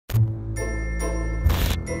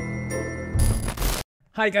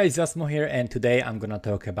Hi guys, Jasmo here, and today I'm gonna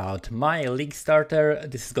talk about my League starter.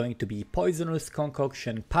 This is going to be Poisonous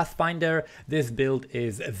Concoction Pathfinder. This build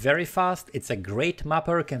is very fast, it's a great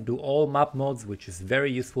mapper, can do all map modes, which is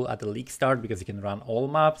very useful at the League start because you can run all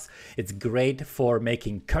maps. It's great for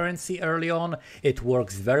making currency early on, it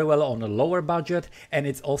works very well on a lower budget, and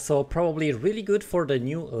it's also probably really good for the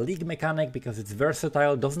new League mechanic because it's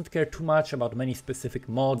versatile, doesn't care too much about many specific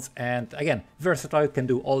mods, and again, versatile, can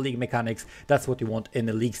do all League mechanics. That's what you want in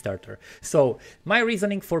the League starter. So my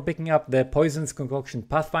reasoning for picking up the Poisonous Concoction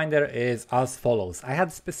Pathfinder is as follows. I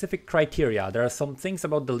had specific criteria. There are some things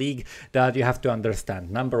about the League that you have to understand.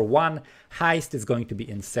 Number one, heist is going to be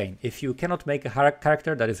insane. If you cannot make a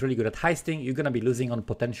character that is really good at heisting, you're going to be losing on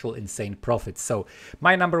potential insane profits. So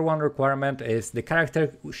my number one requirement is the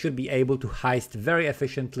character should be able to heist very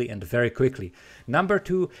efficiently and very quickly. Number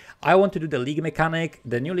two, I want to do the League mechanic,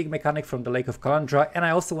 the new League mechanic from the Lake of Kalandra, and I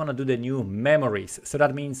also want to do the new memories. So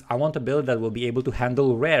that means I want a build that will be able to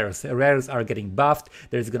handle rares. Rares are getting buffed,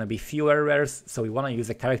 there's going to be fewer rares, so we want to use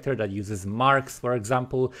a character that uses marks, for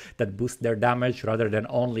example, that boost their damage rather than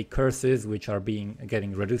only curses, which are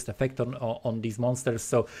getting reduced effect on these monsters.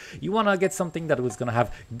 So you want to get something that was going to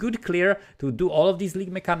have good clear to do all of these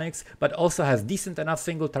League mechanics, but also has decent enough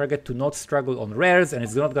single target to not struggle on rares, and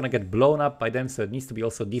it's not going to get blown up by them, so it needs to be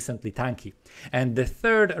also decently tanky. And the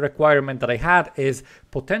third requirement that I had is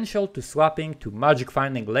potential to swapping to magic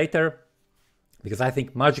finding later, because I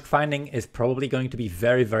think magic finding is probably going to be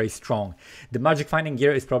very, very strong. The magic finding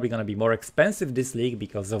gear is probably going to be more expensive this league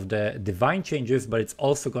because of the divine changes, but it's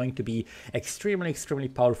also going to be extremely, extremely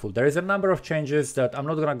powerful. There is a number of changes that I'm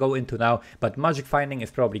not going to go into now, but magic finding is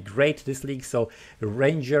probably great this league. So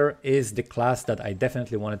Ranger is the class that I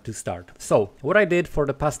definitely wanted to start. So what I did for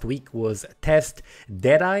the past week was test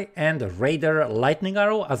Deadeye and Raider Lightning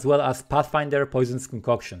Arrow, as well as Pathfinder Poisonous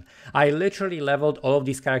Concoction. I literally leveled all of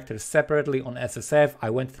these characters separately on SSF. I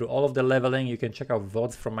went through all of the leveling. You can check out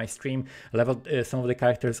VODs from my stream. Leveled some of the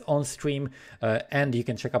characters on stream, and you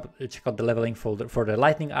can check out the leveling for the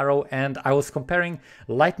Lightning Arrow. And I was comparing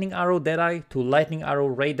Lightning Arrow Deadeye to Lightning Arrow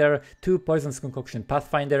Raider to Poisonous Concoction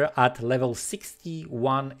Pathfinder at level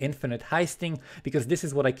 61 Infinite Heisting, because this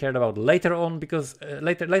is what I cared about later on. Because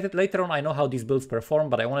later on I know how these builds perform,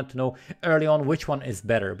 but I wanted to know early on which one is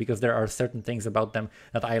better, because there are certain things about them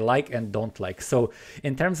that I like and don't like. So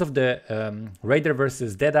in terms of the Raider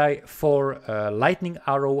versus Deadeye, for Lightning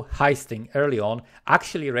Arrow heisting early on,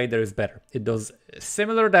 actually Raider is better. It does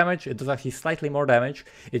similar damage, it does actually slightly more damage.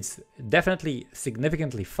 It's definitely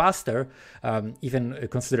significantly faster, even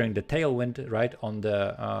considering the tailwind right on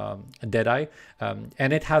the Deadeye,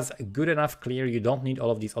 and it has good enough clear. You don't need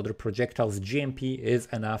all of these other projectiles. GMP is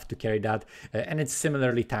enough to carry that, and it's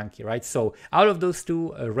similarly tanky, right? So out of those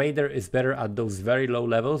two, Raider is better at those very low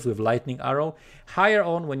levels with Lightning Arrow. Higher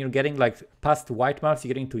on, when you're getting like past white maps, you're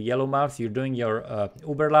getting to yellow maps, you're doing your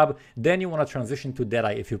Uber Lab, then you want to transition to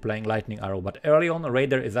Deadeye if you're playing Lightning Arrow. But early on,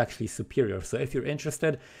 Raider is actually superior. So if you're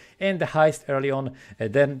interested in the heist early on,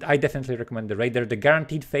 then I definitely recommend the Raider. The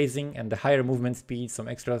guaranteed phasing and the higher movement speed, some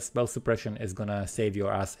extra spell suppression is gonna save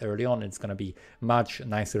your ass early on. It's gonna be much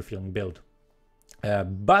nicer feeling build.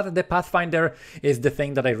 But the Pathfinder is the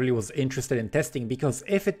thing that I really was interested in testing, because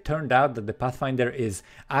if it turned out that the Pathfinder is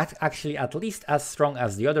actually at least as strong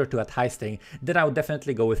as the other two at heisting, then I would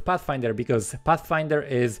definitely go with Pathfinder, because Pathfinder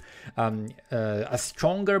is a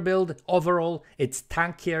stronger build overall. It's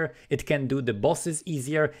tankier, it can do the bosses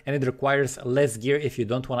easier, and it requires less gear if you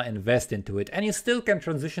don't want to invest into it. And you still can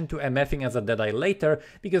transition to MFing as a Deadeye later,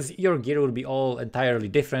 because your gear will be all entirely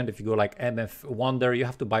different. If you go like MF Wonder, you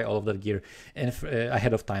have to buy all of that gear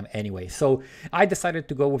ahead of time anyway. So I decided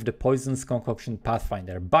to go with the Poisonous Concoction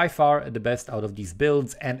Pathfinder. By far the best out of these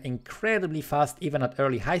builds, and incredibly fast even at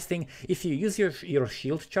early heisting. If you use your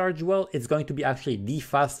shield charge well, it's going to be actually the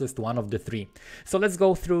fastest one of the three. So let's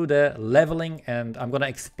go through the leveling, and I'm gonna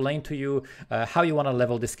explain to you how you want to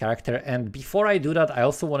level this character. And before I do that, I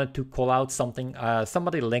also wanted to call out something.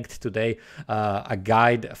 Somebody linked today a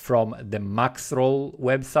guide from the Max Roll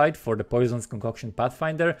website for the Poisonous Concoction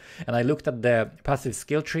Pathfinder, and I looked at the passive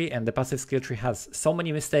skill tree, and the passive skill tree has so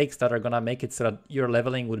many mistakes that are gonna make it so that your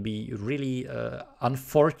leveling would be really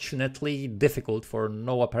unfortunately difficult for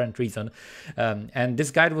no apparent reason. And this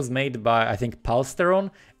guide was made by, I think, Palsteron,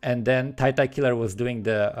 and then Tai Killer was doing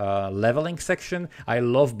the leveling section. I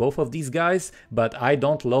love both of these guys, but I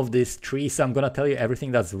don't love this tree, so I'm gonna tell you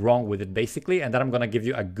everything that's wrong with it basically, and then I'm gonna give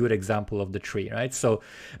you a good example of the tree, right? So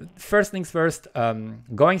first things first,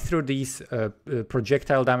 going through these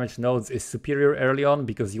projectile damage nodes is superior here early on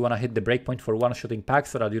because you want to hit the breakpoint for one-shooting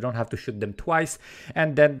packs so that you don't have to shoot them twice.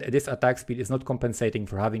 And then this attack speed is not compensating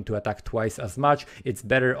for having to attack twice as much. It's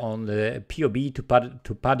better on the PoB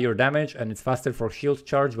to pad your damage, and it's faster for shield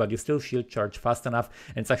charge, but you still shield charge fast enough,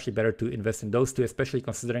 and it's actually better to invest in those two, especially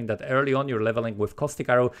considering that early on you're leveling with Caustic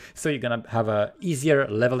Arrow, so you're gonna have a easier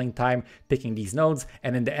leveling time picking these nodes,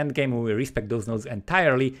 and in the end game we will respec those nodes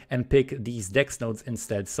entirely and pick these Dex nodes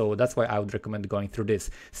instead. So that's why I would recommend going through this.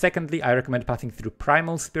 Secondly, I recommend pathing through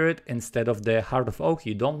Primal Spirit instead of the Heart of Oak.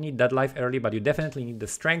 You don't need that life early, but you definitely need the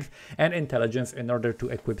strength and intelligence in order to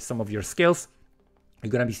equip some of your skills. You're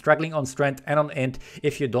going to be struggling on strength and on int.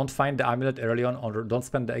 If you don't find the amulet early on or don't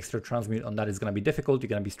spend the extra transmute on that, it's going to be difficult. You're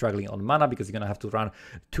going to be struggling on mana because you're going to have to run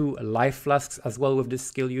 2 life flasks as well with this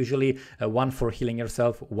skill usually. One for healing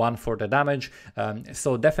yourself, one for the damage.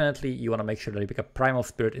 So definitely you want to make sure that you pick up Primal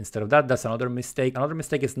Spirit instead of that. That's another mistake. Another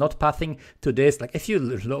mistake is not pathing to this. Like if you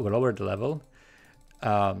lower the level,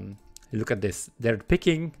 look at this. They're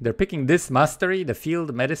picking this mastery, the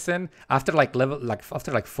field medicine, after like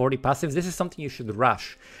 40 passives. This is something you should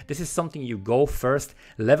rush. This is something you go first.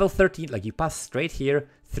 Level 13, like you pass straight here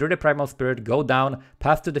through the Primal Spirit, go down,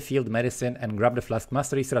 path to the field medicine, and grab the flask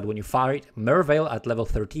mastery so that when you fight Merveil at level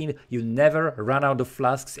 13, you never run out of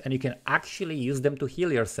flasks and you can actually use them to heal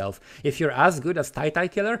yourself. If you're as good as Deadeye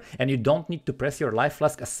Killer and you don't need to press your life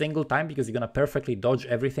flask a single time because you're gonna perfectly dodge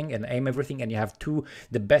everything and aim everything, and you have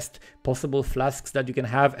the best possible flasks that you can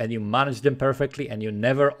have, and you manage them perfectly, and you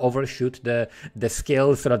never overshoot the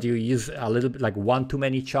skill so that you use a little bit like one too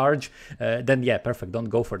many charge, then yeah, perfect, don't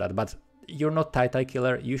go for that. But you're not Deadeye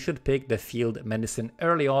Killer, you should pick the field medicine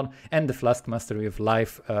early on and the flask mastery of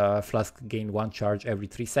life. Flask gain 1 charge every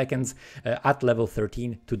 3 seconds at level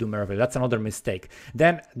 13 to do Merveil. That's another mistake.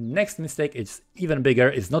 Then next mistake is even bigger,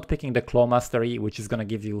 is not picking the claw mastery, which is going to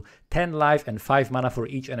give you 10 life and 5 mana for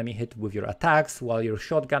each enemy hit with your attacks while you're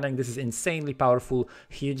shotgunning. This is insanely powerful,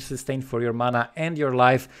 huge sustain for your mana and your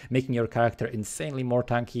life, making your character insanely more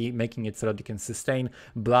tanky, making it so that you can sustain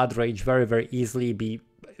Blood Rage very easily, be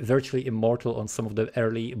virtually immortal on some of the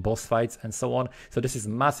early boss fights and so on. So this is a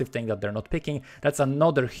massive thing that they're not picking. That's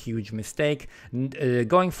another huge mistake.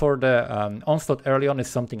 Going for the onslaught early on is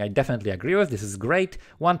something I definitely agree with. This is great.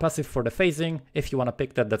 1 passive for the phasing. If you want to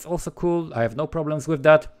pick that, that's also cool. I have no problems with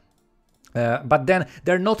that. But then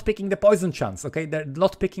they're not picking the poison chance, okay? They're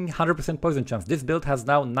not picking 100% poison chance. This build has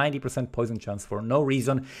now 90% poison chance for no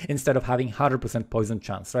reason instead of having 100% poison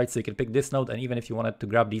chance, right? So you can pick this node, and even if you wanted to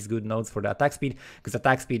grab these good nodes for the attack speed, because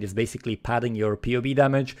attack speed is basically padding your PoB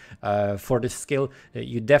damage for this skill,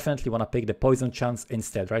 you definitely want to pick the poison chance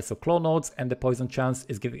instead, right? So claw nodes and the poison chance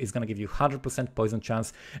is going to give you 100% poison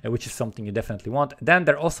chance, which is something you definitely want. Then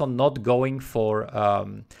they're also not going for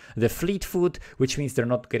the fleet foot, which means they're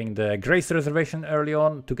not getting the grace reservation early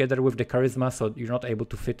on together with the charisma, so you're not able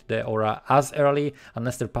to fit the aura as early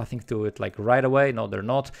unless they're pathing to it like right away. No, they're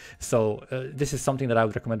not. So this is something that I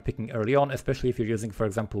would recommend picking early on, especially if you're using, for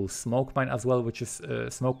example, Smoke Mine as well, which is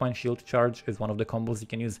Smoke Mine Shield Charge is one of the combos you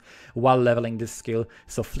can use while leveling this skill.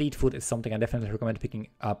 So Fleet Foot is something I definitely recommend picking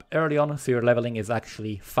up early on, so your leveling is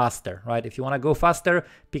actually faster, right? If you want to go faster,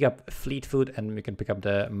 pick up Fleet Foot, and you can pick up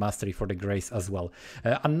the mastery for the grace as well.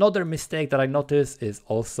 Another mistake that I noticed is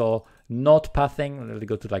also not pathing, let me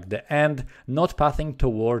go to like the end, not pathing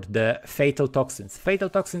toward the Fatal Toxins. Fatal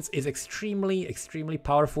Toxins is extremely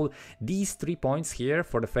powerful. These 3 points here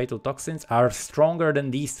for the Fatal Toxins are stronger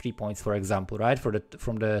than these 3 points, for example, right?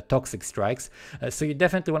 From the Toxic Strikes. So you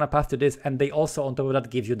definitely want to path to this, and they also on top of that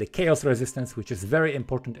give you the Chaos Resistance, which is very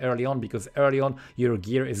important early on, because early on your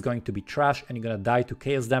gear is going to be trash and you're going to die to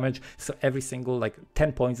Chaos damage. So every single like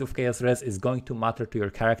 10 points of Chaos Res is going to matter to your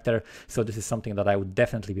character. So this is something that I would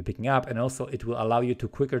definitely be picking up. And also it will allow you to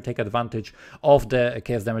quicker take advantage of the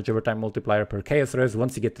chaos damage over time multiplier per chaos res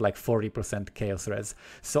once you get to like 40% chaos res.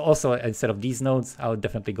 So also instead of these nodes, I would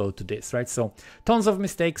definitely go to this, right? So tons of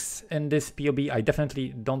mistakes in this PoB. I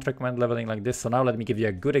definitely don't recommend leveling like this. So now let me give you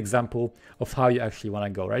a good example of how you actually want to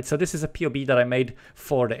go, right? So this is a PoB that I made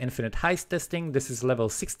for the infinite heist testing. This is level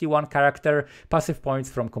 61 character, passive points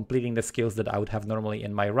from completing the skills that I would have normally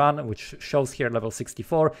in my run, which shows here level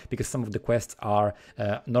 64 because some of the quests are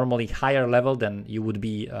normally higher level than you would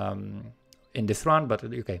be in this run, but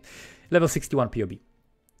okay, level 61 PoB.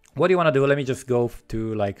 What do you want to do? Let me just go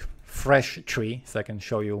to like fresh tree so I can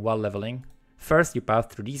show you while leveling. First, you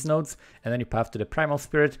path through these nodes, and then you path to the Primal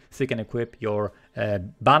Spirit, so you can equip your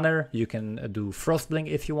banner, you can do Frostbling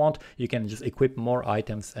if you want, you can just equip more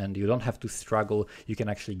items, and you don't have to struggle. You can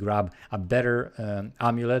actually grab a better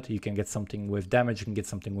amulet, you can get something with damage, you can get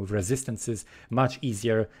something with resistances, much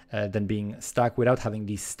easier than being stuck without having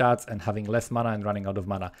these stats and having less mana and running out of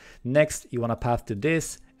mana. Next, you want to path to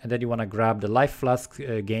this, and then you want to grab the life flask,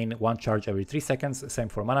 gain 1 charge every 3 seconds, same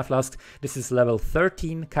for mana flask. This is level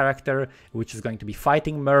 13 character, which is going to be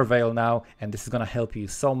fighting Merveil now, and this is going to help you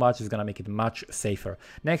so much, it's going to make it much safer.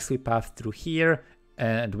 Next, we path through here,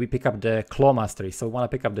 and we pick up the Claw Mastery, so we want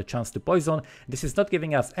to pick up the chance to poison. This is not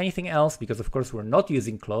giving us anything else, because of course we're not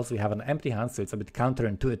using claws, we have an empty hand, so it's a bit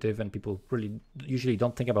counterintuitive, and people really usually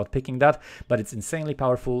don't think about picking that, but it's insanely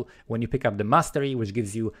powerful when you pick up the Mastery, which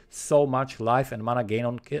gives you so much life and mana gain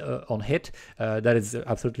on hit. That is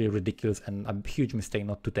absolutely ridiculous and a huge mistake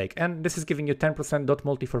not to take. And this is giving you 10% dot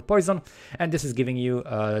multi for poison, and this is giving you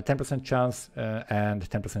 10% chance and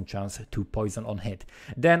 10% chance to poison on hit.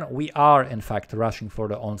 Then we are in fact rushing for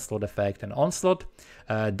the onslaught effect and onslaught.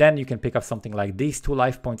 Then you can pick up something like these 2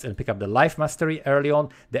 life points and pick up the life mastery early on.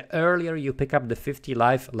 The earlier you pick up the 50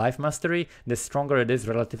 life mastery, the stronger it is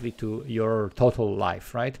relatively to your total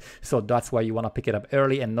life, right? So that's why you want to pick it up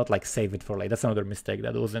early and not like save it for late. That's another mistake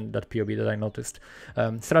that was in that PoB that I noticed.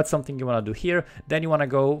 So that's something you want to do here. Then you want to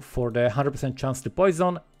go for the 100% chance to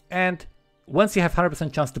poison, and once you have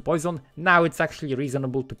 100% chance to poison, now it's actually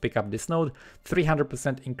reasonable to pick up this node.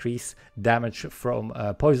 300% increase damage from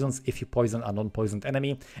poisons if you poison a non-poisoned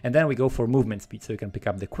enemy. And then we go for movement speed, so you can pick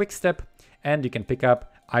up the quick step, and you can pick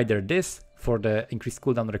up either this for the increased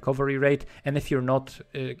cooldown recovery rate, and if you're not,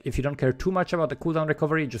 if you don't care too much about the cooldown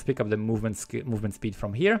recovery, just pick up the movement speed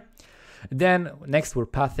from here. Then next we're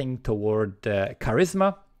pathing toward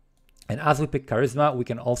charisma. And as we pick Charisma, we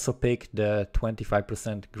can also pick the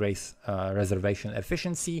 25% Grace Reservation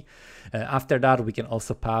Efficiency. After that, we can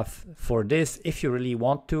also path for this. If you really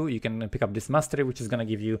want to, you can pick up this Mastery, which is going to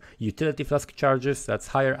give you Utility Flask charges. That's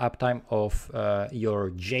higher uptime of your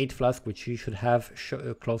Jade Flask, which you should have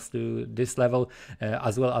close to this level,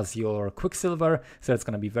 as well as your Quicksilver. So it's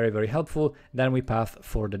going to be very, very helpful. Then we path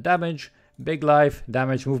for the damage. Big life,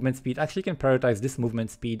 damage, movement speed. Actually, you can prioritize this movement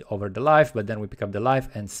speed over the life, but then we pick up the life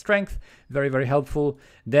and strength. Very, very helpful.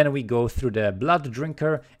 Then we go through the Blood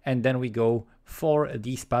Drinker, and then we go for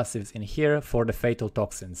these passives in here for the Fatal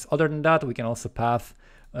Toxins. Other than that, we can also path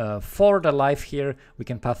for the life here. We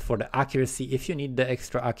can path for the accuracy if you need the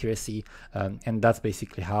extra accuracy, and that's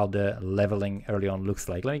basically how the leveling early on looks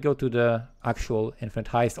like. Let me go to the actual Infinite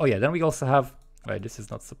Heist. Oh yeah, then we also have, right, this is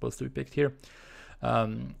not supposed to be picked here.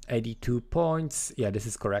 82 points. Yeah, this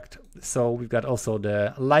is correct. So we've got also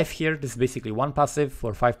the life here. This is basically one passive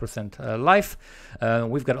for 5% life.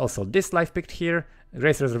 We've got also this life picked here.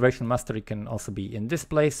 Grace Reservation Mastery can also be in this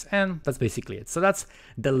place, and that's basically it. So that's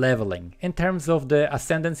the leveling. In terms of the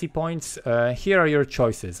Ascendancy points, here are your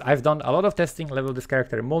choices. I've done a lot of testing, leveled this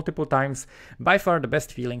character multiple times. By far the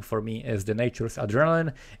best feeling for me is the Nature's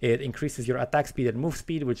Adrenaline. It increases your attack speed and move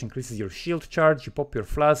speed, which increases your shield charge. You pop your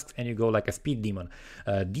flasks and you go like a speed demon.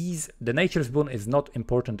 The Nature's Boon is not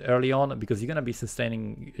important early on because you're going to be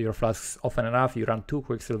sustaining your flasks often enough. You run 2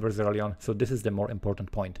 Quicksilvers early on, so this is the more important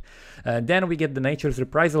point. Then we get the Nature's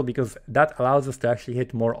Reprisal, because that allows us to actually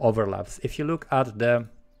hit more overlaps. If you look at the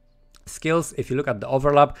skills, if you look at the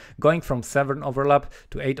overlap, going from 7 overlap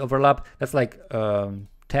to 8 overlap, that's like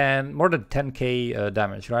more than 10k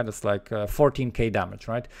damage, right? That's like 14k damage,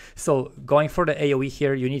 right? So going for the AoE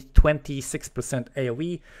here, you need 26%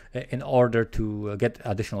 AoE in order to get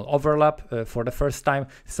additional overlap for the first time.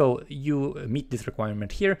 So you meet this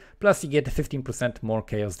requirement here, plus you get 15% more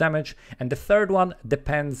chaos damage. And the third one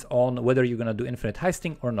depends on whether you're gonna do infinite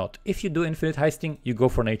heisting or not. If you do infinite heisting, you go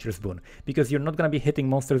for Nature's Boon, because you're not gonna be hitting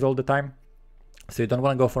monsters all the time. So you don't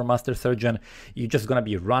want to go for Master Surgeon. You're just going to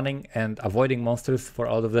be running and avoiding monsters for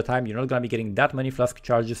all of the time. You're not going to be getting that many flask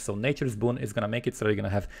charges. So Nature's Boon is going to make it so you're going to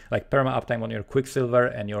have like perma uptime on your Quicksilver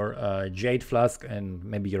and your Jade Flask and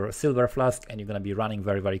maybe your Silver Flask, and you're going to be running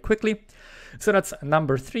very, very quickly. So that's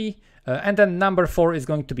number 3. And then number 4 is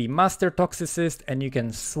going to be Master Toxicist, and you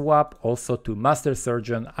can swap also to Master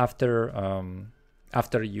Surgeon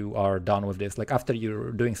after you are done with this. Like after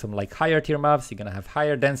you're doing some like higher tier maps, you're gonna have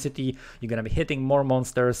higher density, you're gonna be hitting more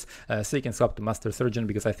monsters, so you can swap to Master Surgeon,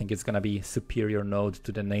 because I think it's gonna be superior node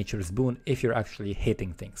to the Nature's Boon if you're actually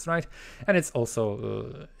hitting things, right? And it's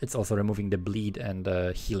also removing the bleed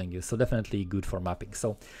and healing you, so definitely good for mapping.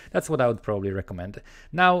 So that's what I would probably recommend.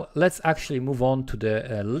 Now let's actually move on to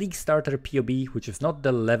the Leaguestarter PoB, which is not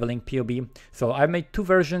the leveling PoB. So I've made 2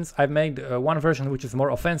 versions. I've made one version which is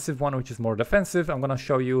more offensive, one which is more defensive. I'm I'm gonna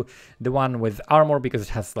show you the one with armor because it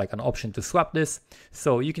has like an option to swap this.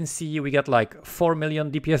 So you can see we get like 4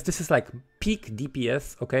 million DPS. This is like peak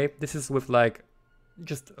DPS, okay? This is with like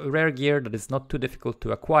just rare gear that is not too difficult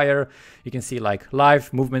to acquire. You can see like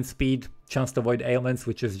life, movement speed, chance to avoid ailments,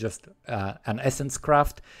 which is just an essence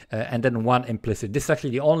craft, and then one implicit. This is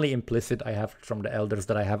actually the only implicit I have from the elders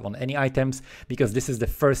that I have on any items, because this is the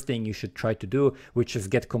first thing you should try to do, which is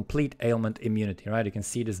get complete ailment immunity, right? You can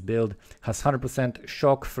see this build has 100%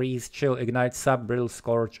 shock, freeze, chill, ignite, sap, brittle,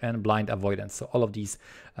 scorch, and blind avoidance. So all of these,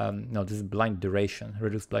 no, this is blind duration,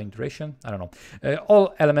 reduced blind duration, I don't know.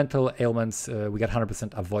 All elemental ailments, we get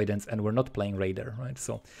 100% avoidance, and we're not playing Raider, right?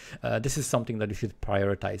 So this is something that you should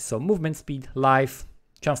prioritize. So movement speed, life,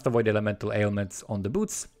 chance to avoid elemental ailments on the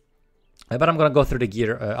boots. But I'm gonna go through the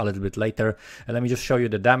gear a little bit later. Let me just show you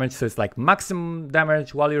the damage. So it's like maximum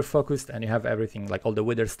damage while you're focused, and you have everything like all the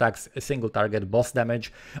wither stacks, a single target boss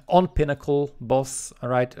damage on pinnacle boss, all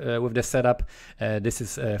right, with the setup. This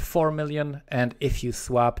is 4 million, and if you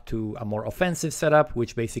swap to a more offensive setup,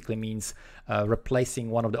 which basically means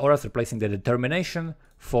replacing one of the auras, replacing the determination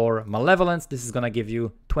for malevolence, this is gonna give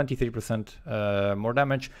you 23% more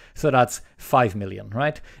damage, so that's 5 million,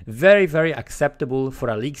 right? Very, very acceptable for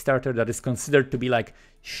a League starter that is considered to be like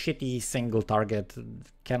shitty single target,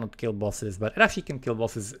 cannot kill bosses, but it actually can kill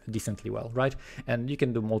bosses decently well, right? And you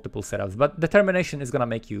can do multiple setups, but determination is gonna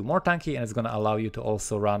make you more tanky, and it's gonna allow you to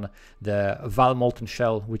also run the Val Molten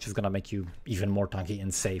Shell, which is gonna make you even more tanky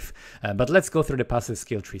and safe. But let's go through the passive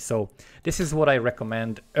skill tree. So this is what I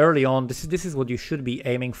recommend early on. This is what you should be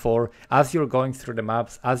aiming for as you're going through the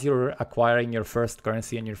maps, as you're acquiring your first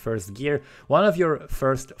currency and your first gear. One of your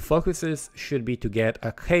first focuses should be to get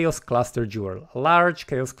a Chaos Cluster Jewel, a large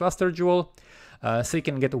Chaos Cluster Jewel. So you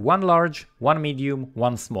can get one large, one medium,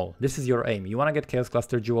 one small. This is your aim. You want to get Chaos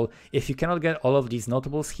Cluster Jewel. If you cannot get all of these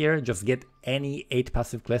notables here, just get any 8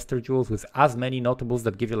 passive cluster jewels with as many notables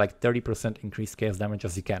that give you like 30% increased chaos damage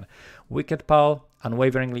as you can. Wicked Pal,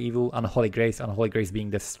 Unwaveringly Evil, Unholy Grace. Unholy Grace being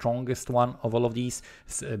the strongest one of all of these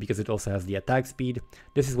because it also has the attack speed.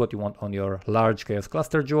 This is what you want on your large Chaos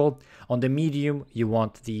Cluster Jewel. On the medium, you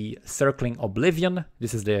want the Circling Oblivion.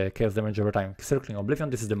 This is the chaos damage over time. Circling Oblivion,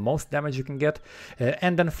 this is the most damage you can get.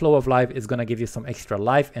 And then Flow of Life is going to give you some extra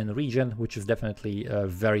life and regen, which is definitely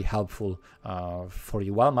very helpful for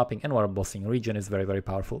you while mapping and while bossing. Regen is very, very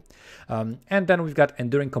powerful. And then we've got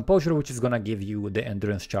Enduring Composure, which is going to give you the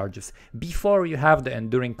endurance charges. Before you have the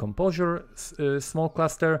Enduring Composure small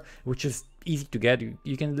cluster, which is easy to get,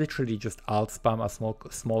 you can literally just alt spam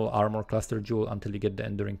a small armor cluster jewel until you get the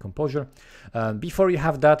Enduring Composure. Before you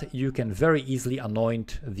have that, you can very easily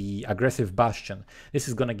anoint the Aggressive Bastion. This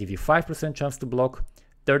is going to give you 5% chance to block,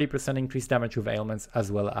 30% increased damage with ailments,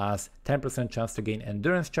 as well as 10% chance to gain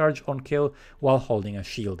endurance charge on kill while holding a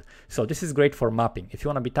shield. So this is great for mapping. If you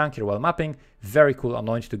want to be tankier while mapping, very cool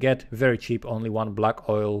anoint to get, very cheap, only 1 black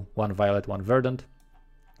oil, 1 violet, 1 verdant.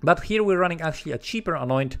 But here we're running actually a cheaper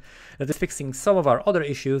anoint that is fixing some of our other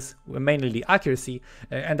issues, mainly the accuracy,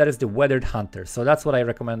 and that is the Weathered Hunter. So that's what I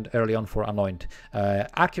recommend early on for anoint.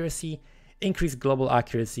 Accuracy, increased global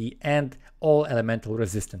accuracy, and all elemental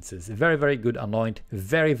resistances. Very, very good anoint,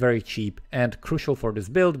 very, very cheap, and crucial for this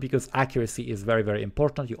build because accuracy is very, very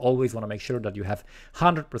important. You always want to make sure that you have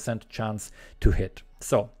 100% chance to hit.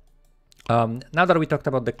 So now that we talked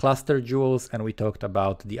about the cluster jewels and we talked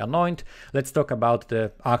about the anoint, let's talk about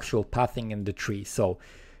the actual pathing in the tree. So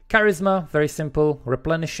Charisma, very simple.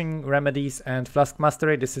 Replenishing Remedies and Flask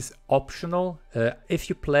Mastery, this is optional. If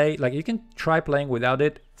you play, like, you can try playing without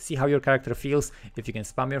it, see how your character feels. If you can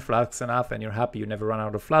spam your flasks enough and you're happy you never run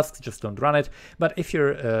out of flasks, just don't run it. But if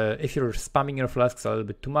you're spamming your flasks a little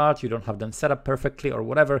bit too much, you don't have them set up perfectly or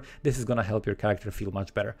whatever, this is gonna help your character feel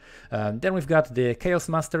much better. Then we've got the Chaos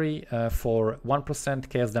Mastery for 1%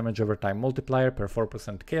 chaos damage over time multiplier per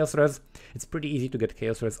 4% chaos res. It's pretty easy to get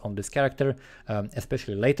chaos res on this character,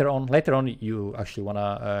 especially later on. Later on, you actually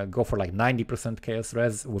wanna go for like 90% chaos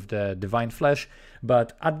res with the Divine Flesh,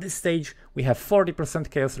 but at this stage we have 40%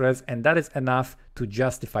 chaos res, and that is enough to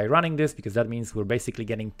justify running this, because that means we're basically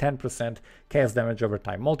getting 10% chaos damage over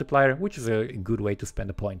time multiplier, which is a good way to spend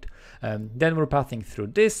a point. Then we're pathing through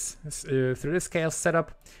this chaos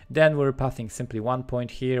setup. Then we're pathing simply 1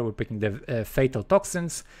 point here. We're picking the Fatal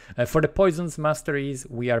Toxins. For the Poisons Masteries,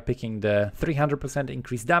 we are picking the 300%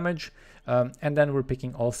 increased damage, and then we're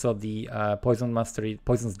picking also the Poison Mastery,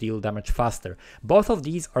 Poisons deal damage faster. Both of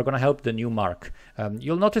these are going to help the new mark.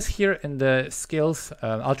 You'll notice here in the skills,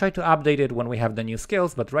 I'll try to update it when we have the the new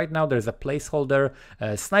skills, but right now there's a placeholder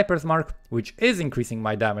Sniper's Mark, which is increasing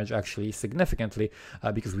my damage actually significantly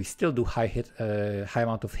because we still do high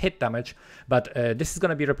amount of hit damage, but this is going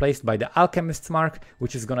to be replaced by the Alchemist's Mark,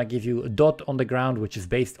 which is going to give you a dot on the ground, which is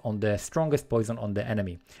based on the strongest poison on the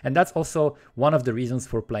enemy. And that's also one of the reasons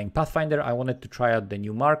for playing Pathfinder. I wanted to try out the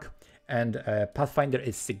new mark, and Pathfinder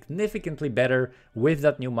is significantly better with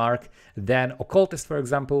that new mark than Occultist, for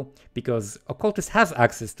example, because Occultist has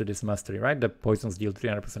access to this mastery, right? The poisons deal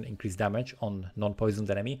 300% increased damage on non-poisoned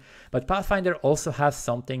enemy, but Pathfinder also has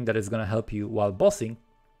something that is going to help you while bossing,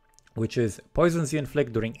 which is poisons you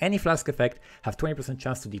inflict during any flask effect have 20%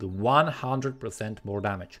 chance to deal 100% more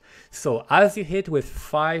damage. So as you hit with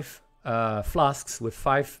 5 flasks with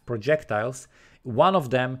 5 projectiles, one of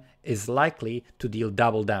them is likely to deal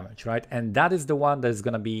double damage, right? And that is the one that is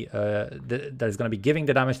going to be giving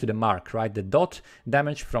the damage to the mark, right? The dot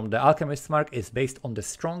damage from the Alchemist's Mark is based on the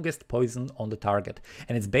strongest poison on the target,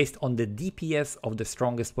 and it's based on the DPS of the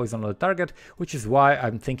strongest poison on the target, which is why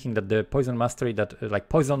I'm thinking that the poison mastery that like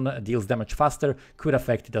poison deals damage faster could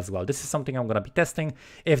affect it as well. This is something I'm going to be testing.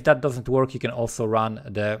 If that doesn't work, you can also run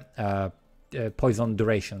the poison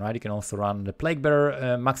duration, right? You can also run the Plague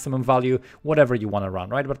Bearer maximum value, whatever you want to run,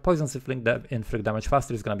 right? But poisons inflict damage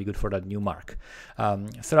faster is going to be good for that new mark.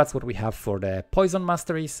 So that's what we have for the poison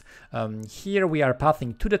masteries. Here we are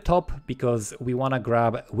pathing to the top because we want to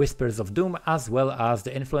grab Whispers of Doom as well as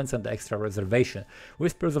the influence and the extra reservation.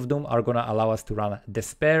 Whispers of Doom are going to allow us to run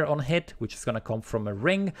Despair on hit, which is going to come from a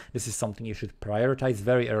ring. This is something you should prioritize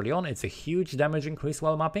very early on. It's a huge damage increase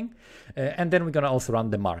while mapping. And then we're going to also run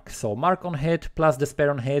the mark. So mark on hit plus Despair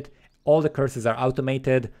on hit. All the curses are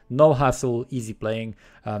automated, no hassle, easy playing.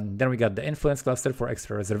 Then we got the influence cluster for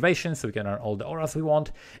extra reservation, so we can earn all the auras we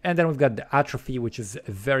want. And then we've got the atrophy, which is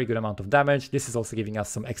a very good amount of damage. This is also giving us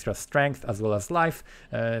some extra strength as well as life.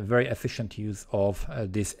 Very efficient use of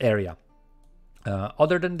this area.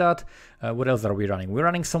 Other than that, what else are we running? We're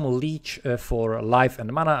running some leech for life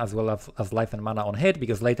and mana as well as life and mana on hit,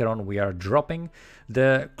 because later on we are dropping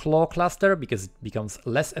the claw cluster because it becomes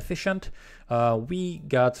less efficient. We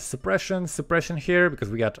got suppression here because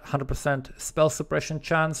we got 100% spell suppression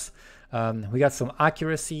chance. We got some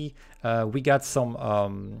accuracy. We got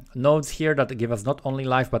some nodes here that give us not only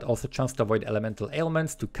life but also chance to avoid elemental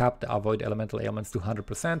ailments, to cap the avoid elemental ailments to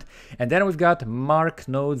 100%. And then we've got mark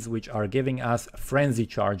nodes, which are giving us frenzy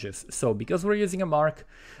charges. So because we're using a mark,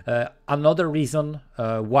 another reason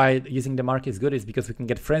why using the mark is good is because we can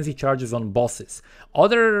get frenzy charges on bosses.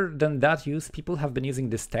 Other than that use, people have been using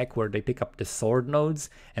this tech where they pick up the sword nodes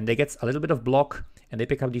and they get a little bit of block and they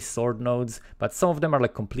pick up these sword nodes, but some of them are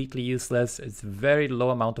like completely useless. It's very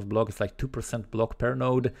low amount of block. It's like 2% block per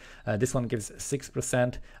node. This one gives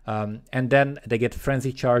 6%. And then they get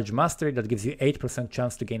Frenzy Charge Mastery that gives you 8%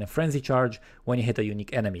 chance to gain a Frenzy Charge when you hit a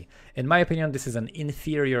unique enemy. In my opinion, this is an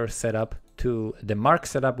inferior setup to the Mark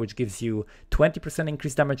setup, which gives you 20%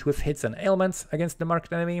 increased damage with hits and ailments against the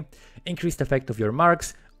marked enemy, increased effect of your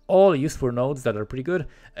marks, all useful nodes that are pretty good,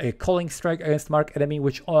 a Calling Strike against mark enemy,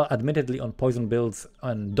 which are admittedly on poison builds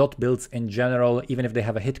and dot builds in general, even if they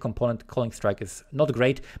have a hit component, Calling Strike is not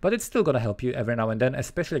great, but it's still gonna help you every now and then,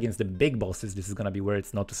 especially against the big bosses. This is gonna be where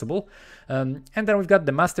it's noticeable. And then we've got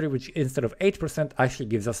the Mastery, which instead of 8% actually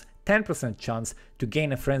gives us 10% chance to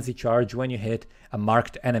gain a Frenzy Charge when you hit a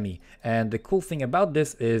marked enemy. And the cool thing about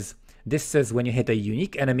this is this says when you hit a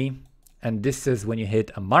unique enemy, and this is when you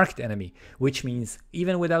hit a marked enemy, which means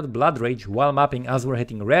even without Blood Rage, while mapping as we're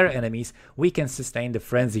hitting rare enemies, we can sustain the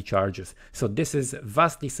frenzy charges. So this is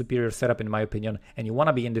vastly superior setup in my opinion, and you want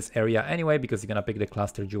to be in this area anyway because you're going to pick the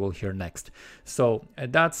cluster jewel here next. So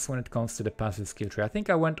that's when it comes to the passive skill tree. I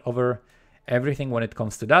think I went over everything when it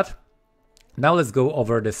comes to that. Now let's go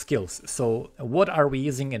over the skills. So what are we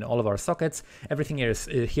using in all of our sockets? Everything here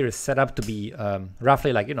is set up to be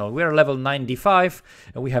roughly like, you know, we're level 95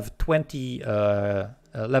 and we have 20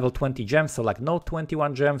 level 20 gems, so like no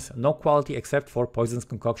 21 gems, no quality except for Poison's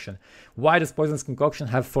Concoction. Why does Poison's Concoction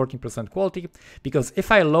have 14% quality? Because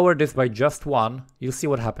if I lower this by just 1, you'll see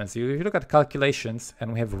what happens. If you look at calculations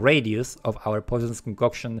and we have radius of our Poison's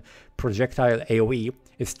Concoction projectile AoE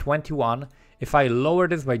is 21. If I lower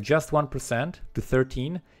this by just 1% to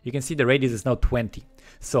 13, you can see the radius is now 20.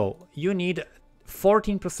 So you need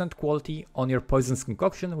 14% quality on your Poison's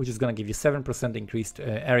Concoction, which is going to give you 7% increased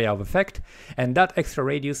area of effect. And that extra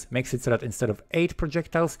radius makes it so that instead of 8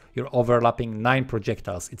 projectiles, you're overlapping 9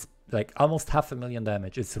 projectiles. It's like almost 500,000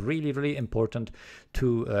 damage. It's really, really important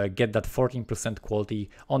to get that 14% quality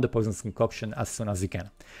on the Poisonous Concoction as soon as you can.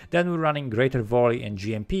 Then we're running Greater Volley and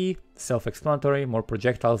GMP, self-explanatory, more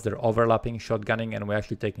projectiles, they're overlapping, shotgunning, and we're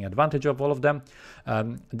actually taking advantage of all of them.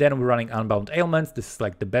 Then we're running Unbound Ailments. This is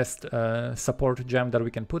like the best support gem that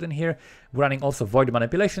we can put in here. We're running also Void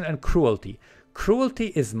Manipulation and Cruelty.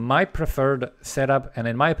 Cruelty is my preferred setup, and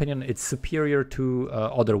in my opinion, it's superior to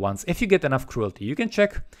other ones. If you get enough Cruelty, you can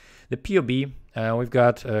check the PoB. We've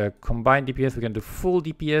got combined DPS. We can do full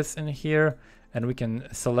DPS in here, and we can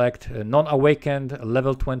select non-awakened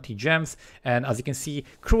level 20 gems. And as you can see,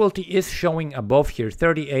 Cruelty is showing above here,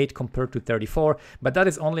 38 compared to 34, but that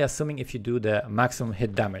is only assuming if you do the maximum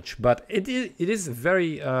hit damage. But it is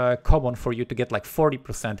very common for you to get like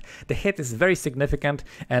 40%. The hit is very significant,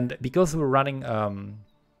 and because we're running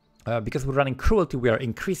Cruelty, we are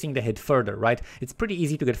increasing the hit further, right? It's pretty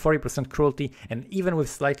easy to get 40% Cruelty, and even with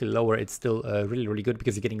slightly lower, it's still really, really good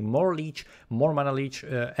because you're getting more leech, more mana leech,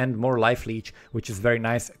 and more life leech, which is very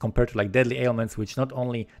nice compared to like Deadly Ailments, which not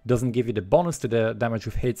only doesn't give you the bonus to the damage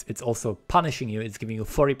with hits, it's also punishing you. It's giving you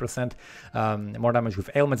 40% more damage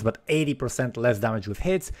with ailments, but 80% less damage with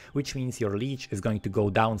hits, which means your leech is going to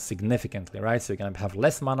go down significantly, right? So you're going to have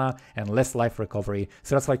less mana and less life recovery.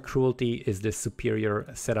 So that's why Cruelty is the superior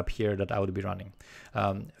setup here that I would be running.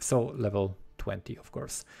 So level 20, of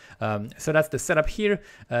course. So that's the setup here.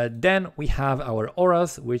 Then we have our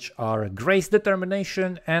auras, which are Grace,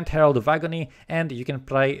 Determination, and Herald of Agony, and you can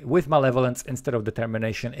play with Malevolence instead of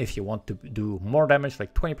Determination if you want to do more damage,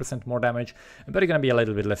 like 20% more damage, but you're gonna be a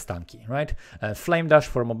little bit less tanky, right? Flame Dash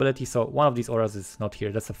for mobility, so one of these auras is not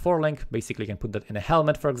here. That's a 4-link. Basically, you can put that in a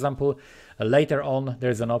helmet, for example. Later on,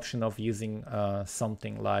 there's an option of using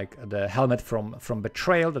something like the helmet from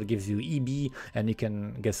Betrayal that gives you EB, and you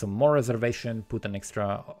can get some more reservation, put an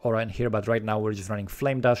extra aura in here, but right now we're just running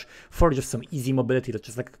Flame Dash for just some easy mobility that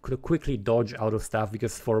just like could quickly dodge out of stuff,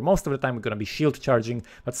 because for most of the time we're going to be shield charging,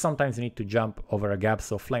 but sometimes you need to jump over a gap,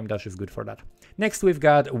 so Flame Dash is good for that. Next we've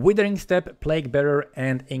got Withering Step, Plague Bearer,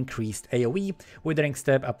 and increased AoE. Withering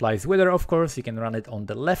Step applies Wither, of course. You can run it on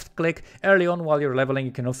the left click. Early on while you're leveling,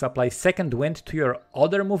 you can also apply Second Wind to your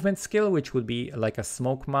other movement skill, which would be like a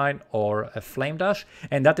Smoke Mine or a Flame Dash,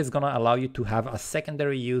 and that is going to allow you to have a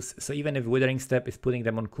secondary use. So even if Withering Step is putting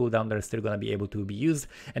them on cooldown, they're still going to be able to be used,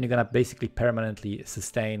 and you're going to basically permanently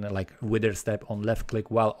sustain like Wither Step on left click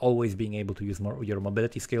while always being able to use more your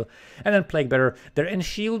mobility skill. And then Plague Bearer, they're in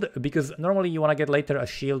shield because normally you want to get later a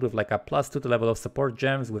shield with like a +2 to the level of support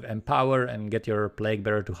gems with Empower and get your Plague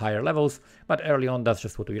Bearer to higher levels, but early on that's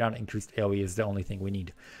just what we run. Increased AoE is the only thing we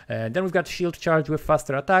need. Then we've got Shield Charge with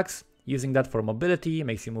faster attacks. Using that for mobility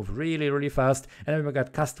makes you move really, really fast. And then we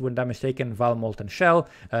got Cast when damage taken, Val Molten Shell.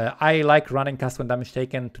 I like running Cast when damage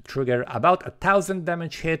taken to trigger about 1,000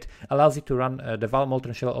 damage hit. Allows you to run the Val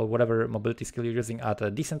Molten Shell or whatever mobility skill you're using at a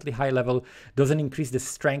decently high level. Doesn't increase the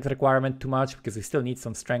strength requirement too much because we still need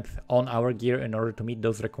some strength on our gear in order to meet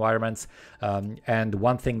those requirements. And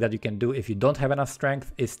one thing that you can do if you don't have enough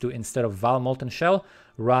strength is to, instead of Val Molten Shell,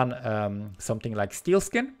 run something like Steel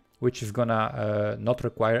Skin, which is gonna not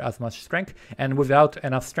require as much strength. And without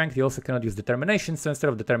enough strength, you also cannot use Determination. So instead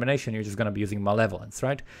of Determination, you're just gonna be using Malevolence,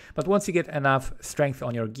 right? But once you get enough strength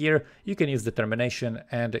on your gear, you can use Determination,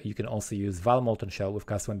 and you can also use Val Molten Shell with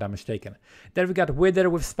Cast when damage taken. Then we got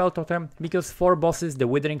Wither with Spell Totem. Because for bosses, the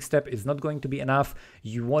Withering Step is not going to be enough.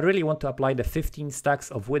 You really want to apply the 15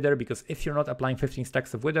 stacks of Wither, because if you're not applying 15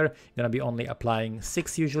 stacks of Wither, you're gonna be only applying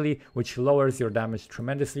 6 usually, which lowers your damage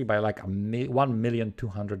tremendously by like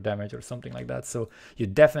 1,200,000 damage or something like that. So you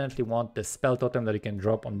definitely want the Spell Totem that you can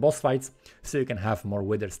drop on boss fights so you can have more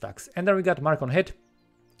Wither stacks. And then we got Mark on Hit.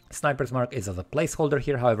 Sniper's Mark is as a placeholder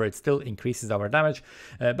here, however it still increases our damage,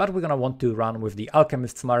 but we're gonna want to run with the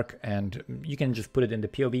Alchemist's Mark, and you can just put it in the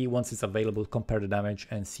PoB once it's available, compare the damage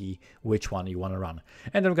and see which one you want to run.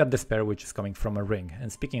 And then we got Despair, which is coming from a ring.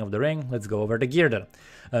 And speaking of the ring, let's go over the gear then.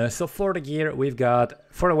 So for the gear, we've got,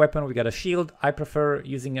 for a weapon, we got a shield. I prefer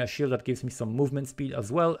using a shield that gives me some movement speed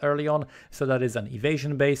as well early on, so that is an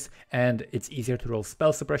evasion base, and it's easier to roll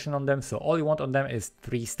spell suppression on them. So all you want on them is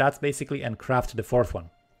 3 stats basically, and craft the 4th one.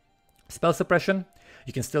 Spell suppression,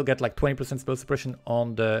 you can still get like 20% spell suppression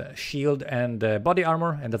on the shield and the body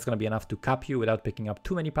armor, and that's going to be enough to cap you without picking up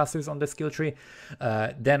too many passives on the skill tree.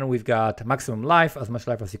 Then we've got maximum life, as much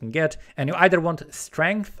life as you can get, and you either want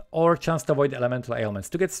strength or chance to avoid elemental ailments.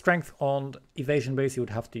 To get strength on evasion base, you would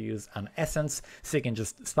have to use an essence, so you can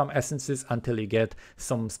just spam essences until you get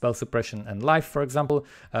some spell suppression and life, for example,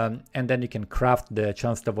 and then you can craft the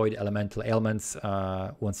chance to avoid elemental ailments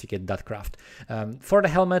once you get that craft. For the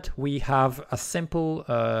helmet, we have a simple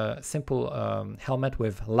simple helmet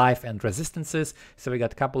with life and resistances. So we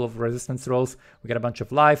got a couple of resistance rolls, we got a bunch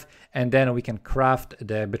of life, and then we can craft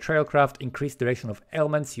the Betrayal Craft, increase duration of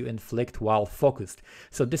ailments you inflict while focused.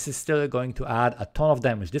 So this is still going to add a ton of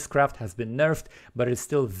damage. This craft has been nerfed, but it's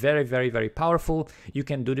still very, very, very powerful. You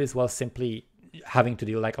can do this while simply having to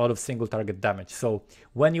deal like a lot of single target damage. So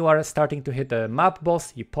when you are starting to hit a map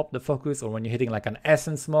boss, you pop the focus, or when you're hitting like an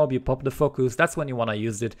essence mob, you pop the focus. That's when you want to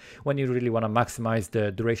use it, when you really want to maximize the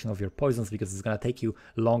duration of your poisons, because it's going to take you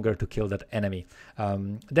longer to kill that enemy.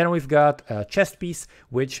 Then we've got a chest piece,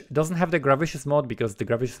 which doesn't have the Gravicious mode because the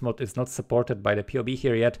Gravicious mode is not supported by the PoB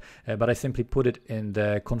here yet, but I simply put it in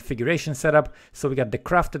the configuration setup. So we got the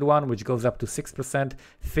crafted one, which goes up to 6%,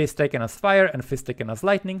 Fist taken as fire and Fist taken as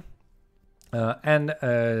lightning.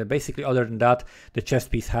 Basically, other than that, the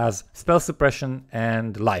chest piece has spell suppression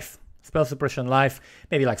and life. Spell suppression, life,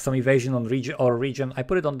 maybe like some evasion on region. I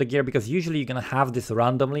put it on the gear because usually you're gonna have this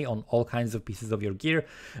randomly on all kinds of pieces of your gear.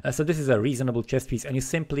 So this is a reasonable chest piece, and you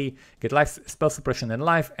simply get life, spell suppression, and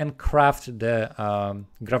life, and craft the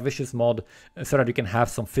Gravicious mod so that you can have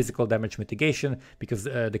some physical damage mitigation, because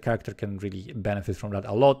the character can really benefit from that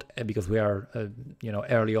a lot. Because we are,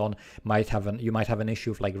 early on, you might have an issue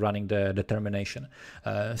of like running the determination.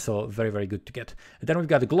 So very, very good to get. Then we've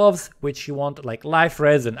got the gloves, which you want like life,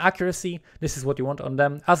 res, and accuracy. This is what you want on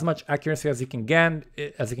them. As much accuracy as you can get.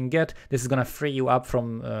 This is gonna free you up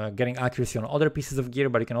from getting accuracy on other pieces of gear,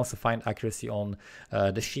 but you can also find accuracy on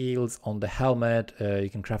the shields, on the helmet. You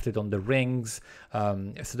can craft it on the rings.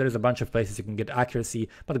 So there's a bunch of places you can get accuracy,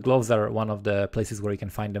 but the gloves are one of the places where you can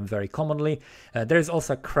find them very commonly. There is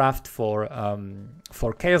also a craft for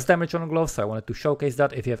chaos damage on gloves, so I wanted to showcase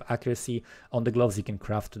that. If you have accuracy on the gloves, you can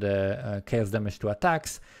craft the chaos damage to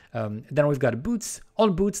attacks. Then we've got boots.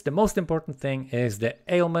 On boots, the most important thing is the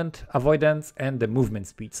ailment avoidance and the movement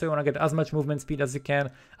speed. So you want to get as much movement speed as you can,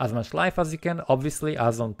 as much life as you can, obviously,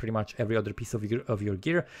 as on pretty much every other piece of your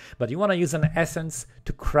gear. But you want to use an essence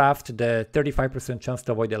to craft the 35% chance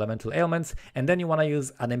to avoid elemental ailments, and then you want to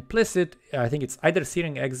use an implicit, I think it's either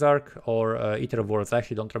Searing Exarch or Eater of Worlds. I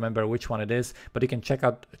actually don't remember which one it is, but you can check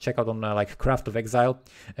out on like Craft of Exile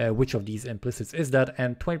which of these implicits is that,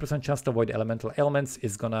 and 20% chance to avoid elemental ailments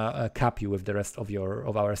is gonna cap you with the rest of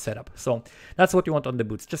our setup. So that's what you want on the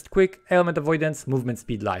boots. Just quick ailment avoidance, movement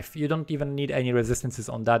speed, life. You don't even need any resistances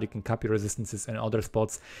on that. You can cap your resistances in other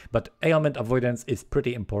spots, but ailment avoidance is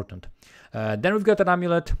pretty important. Then we've got an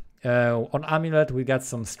amulet. On amulet we got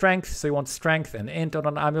some strength, so you want strength and int on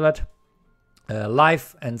an amulet.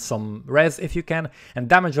 Life and some res if you can, and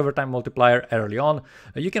damage over time multiplier early on.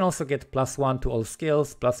 You can also get +1 to all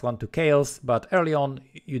skills, +1 to chaos, but early on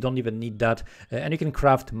you don't even need that. And you can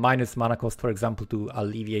craft minus mana cost, for example, to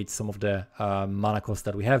alleviate some of the mana cost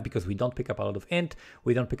that we have, because we don't pick up a lot of int,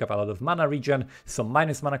 we don't pick up a lot of mana regen, so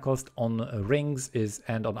minus mana cost on rings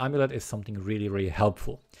and on amulet is something really, really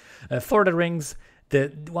helpful. For the rings,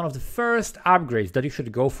 one of the first upgrades that you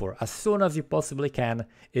should go for as soon as you possibly can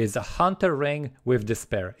is a Hunter Ring with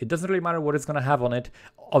Despair. It doesn't really matter what it's going to have on it.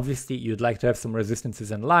 Obviously, you'd like to have some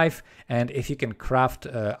resistances and life, and if you can craft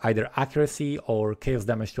either accuracy or chaos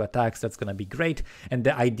damage to attacks, that's going to be great. And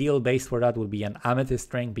the ideal base for that would be an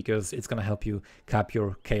Amethyst Ring, because it's going to help you cap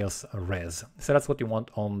your chaos res. So that's what you want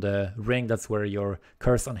on the ring. That's where your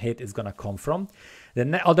curse on hit is going to come from.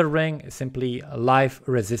 The other ring is simply life,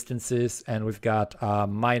 resistances, and we've got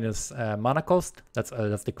minus mana cost. That's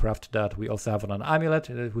the craft that we also have on an amulet,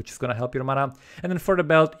 which is going to help your mana. And then for the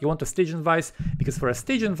belt, you want a Stygian Vice, because for a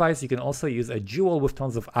Stygian Vice you can also use a jewel with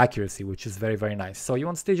tons of accuracy, which is very, very nice. So you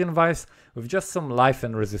want Stygian Vice with just some life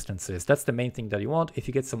and resistances. That's the main thing that you want. If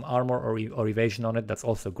you get some armor or evasion on it, that's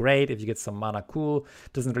also great. If you get some mana, cool.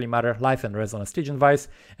 Doesn't really matter. Life and res on a Stygian Vice.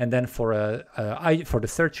 And then for the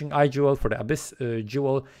Searching Eye Jewel, for the Abyss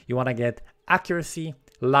Jewel, you want to get accuracy,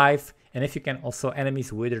 life, and if you can, also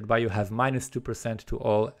enemies withered by you have -2% to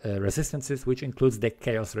all resistances, which includes the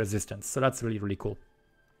chaos resistance. So that's really, really cool.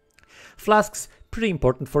 Flasks, pretty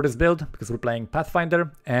important for this build, because we're playing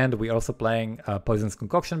Pathfinder and we're also playing Poison's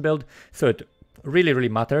Concoction build, so it really, really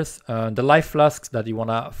matters. The life flasks that you want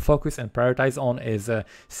to focus and prioritize on is a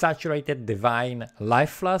Saturated Divine Life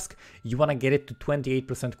Flask. You want to get it to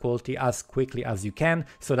 28% quality as quickly as you can,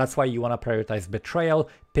 so that's why you want to prioritize Betrayal.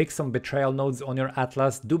 Pick some Betrayal nodes on your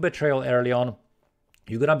Atlas, do Betrayal early on.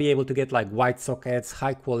 You're gonna be able to get like white sockets,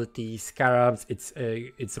 high quality scarabs.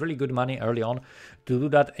 It's really good money early on to do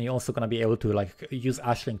that, and you're also gonna be able to like use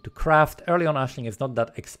ashling to craft. Early on, ashling is not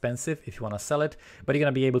that expensive if you wanna sell it, but you're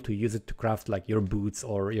gonna be able to use it to craft like your boots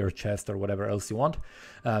or your chest or whatever else you want.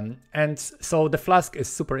 And so the flask is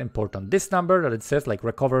super important. This number that it says like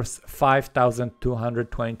recovers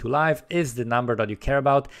 5,222 life is the number that you care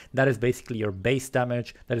about. That is basically your base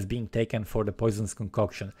damage that is being taken for the poisonous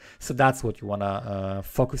concoction. So that's what you wanna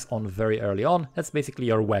focus on very early on. That's basically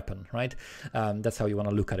your weapon, right? That's how you want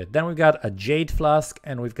to look at it. Then we've got a jade flask,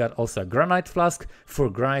 and we've got also a granite flask. For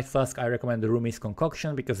granite flask, I recommend the Rumi's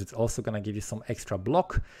concoction because it's also going to give you some extra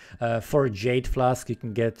block. For jade flask, you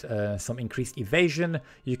can get some increased evasion.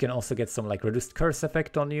 You can also get some like reduced curse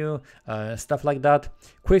effect on you, stuff like that.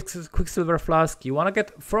 Quicksilver flask, you want to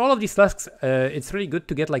get, for all of these flasks, it's really good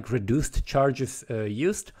to get like reduced charges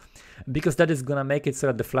used, because that is gonna make it so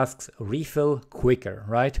that the flasks refill quicker,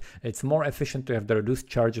 right? It's more efficient to have the reduced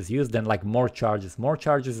charges used than like more charges. More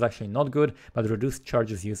charges is actually not good, but reduced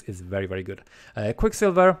charges used is very, very good.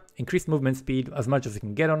 Quicksilver, increased movement speed as much as you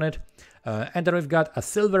can get on it. And then we've got a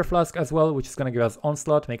silver flask as well, which is gonna give us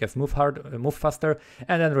onslaught, make us move faster,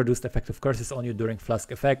 and then reduced effective curses on you during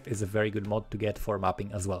flask effect is a very good mod to get for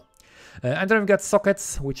mapping as well. And then we've got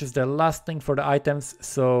sockets, which is the last thing for the items.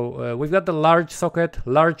 So we've got the large socket,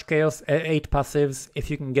 large chaos, 8 passives. If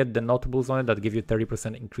you can get the notables on it that give you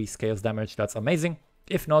 30% increased chaos damage, that's amazing.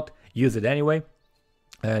 If not, use it anyway.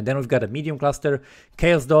 Then we've got a medium cluster,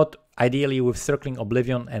 chaos dot, ideally with circling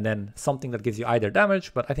oblivion, and then something that gives you either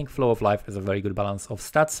damage, but I think flow of life is a very good balance of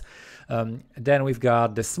stats. Then we've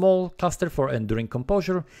got the small cluster for enduring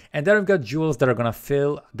composure, and then we've got jewels that are gonna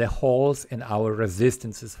fill the holes in our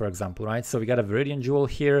resistances, for example, right? So we got a Viridian jewel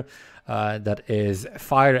here that is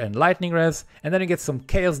fire and lightning res, and then you get some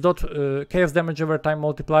chaos damage over time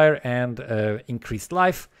multiplier and increased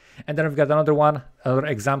life. And then we've got another one, another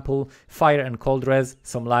example, fire and cold res,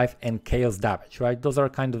 some life and chaos damage, right? Those are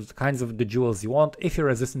kinds of the jewels you want. If your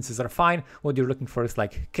resistances are fine, what you're looking for is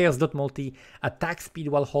like chaos.multi, attack speed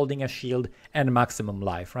while holding a shield, and maximum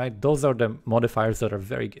life, right? Those are the modifiers that are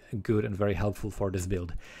very good and very helpful for this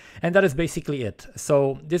build. And that is basically it.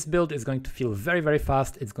 So this build is going to feel very, very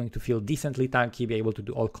fast. It's going to feel decently tanky, be able to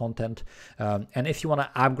do all content. And if you want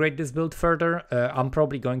to upgrade this build further, I'm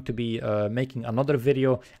probably going to be making another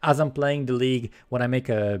video as I'm playing the league, when I make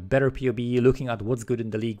a better PoB, looking at what's good in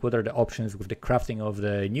the league, what are the options with the crafting of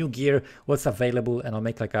the new gear, what's available, and I'll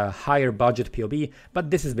make like a higher budget PoB. But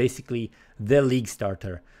this is basically the league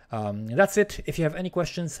starter. That's it. If you have any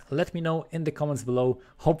questions, let me know in the comments below.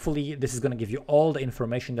 Hopefully this is going to give you all the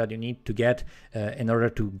information that you need to get in order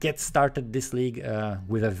to get started this league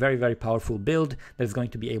with a very, very powerful build that's going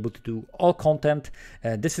to be able to do all content.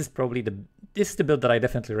 This is the build that I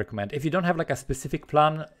definitely recommend. If you don't have like a specific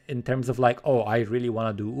plan in terms of like, oh, I really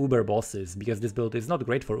want to do uber bosses, because this build is not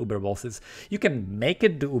great for uber bosses, you can make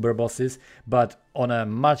it do uber bosses, but on a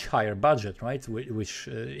much higher budget, right? Which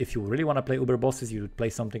if you really want to play uber bosses, you would play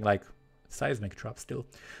something like Seismic Trap still,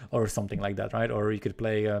 or something like that, right? Or you could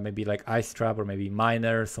play maybe like Ice Trap, or maybe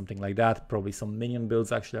Miner, something like that. Probably some minion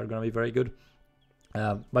builds actually are going to be very good.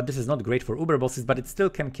 But this is not great for uber bosses, but it still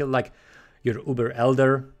can kill like your Uber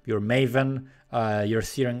Elder, your Maven, your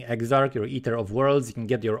Searing Exarch, your Eater of Worlds. You can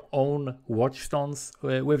get your own Watchstones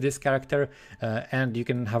with this character, and you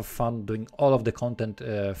can have fun doing all of the content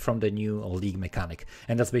from the new league mechanic.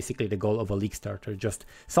 And that's basically the goal of a league starter, just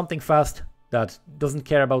something fast that doesn't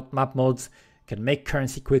care about map modes, can make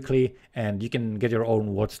currency quickly, and you can get your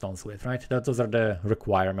own Watchstones with, right? Those are the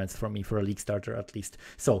requirements for me for a league starter at least.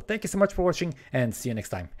 So thank you so much for watching, and see you next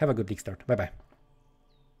time. Have a good league start. Bye bye.